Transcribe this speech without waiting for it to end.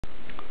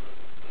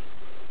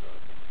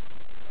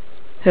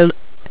Hel-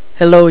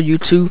 Hello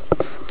YouTube.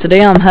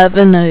 Today I'm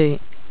having a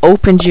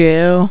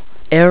OpenGL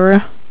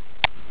error.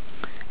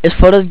 It's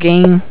for the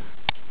game.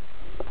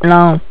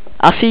 Now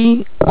I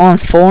see on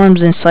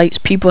forums and sites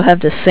people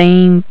have the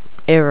same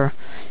error.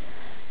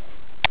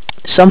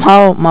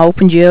 Somehow my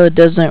OpenGL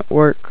doesn't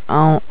work.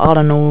 I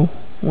don't know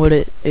what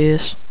it is.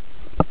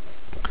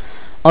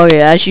 Oh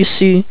yeah, as you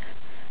see,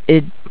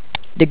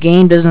 the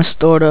game doesn't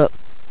start up.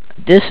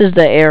 This is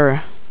the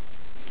error.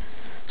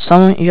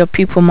 Some of your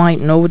people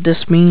might know what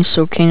this means,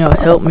 so can you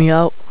help me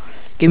out?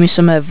 Give me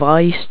some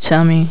advice,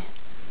 tell me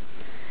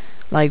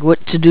like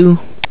what to do.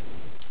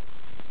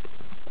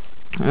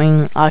 I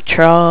mean, I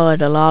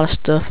tried a lot of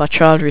stuff. I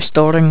tried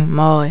restarting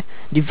my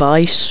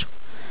device,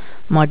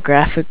 my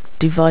graphic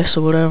device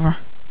or whatever.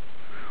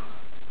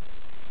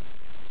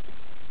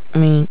 I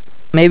mean,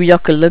 maybe y'all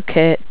could look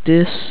at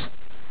this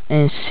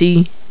and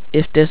see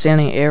if there's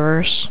any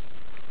errors.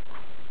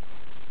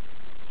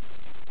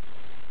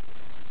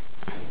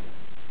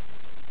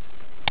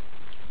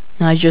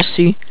 I just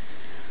see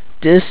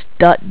this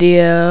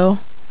 .dll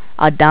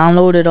I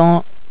downloaded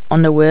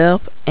on the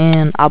web,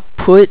 and I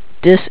put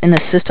this in the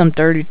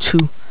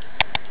system32,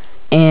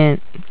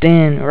 and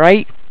then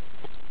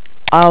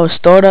I would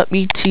start up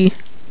ET.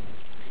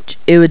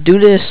 It would do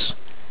this,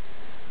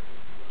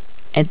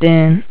 and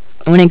then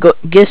when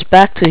it gets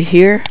back to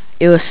here,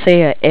 it would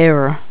say an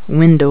error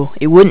window.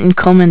 It wouldn't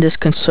come in this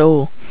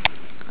console.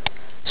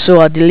 So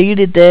I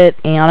deleted that,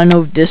 and I don't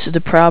know if this is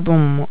the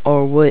problem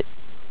or what.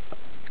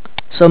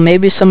 So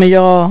maybe some of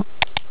y'all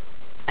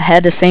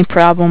had the same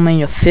problem and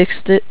you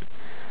fixed it.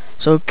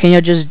 So can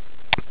you just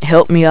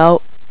help me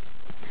out?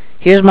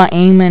 Here's my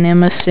email and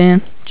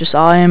MSN. Just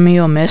IM me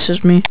or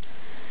message me.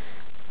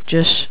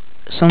 Just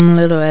some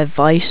little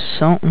advice,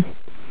 something.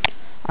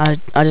 I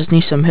just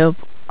need some help.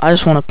 I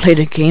just want to play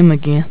the game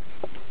again.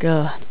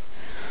 God.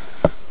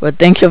 But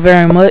thank you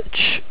very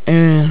much,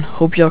 and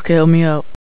hope y'all can help me out.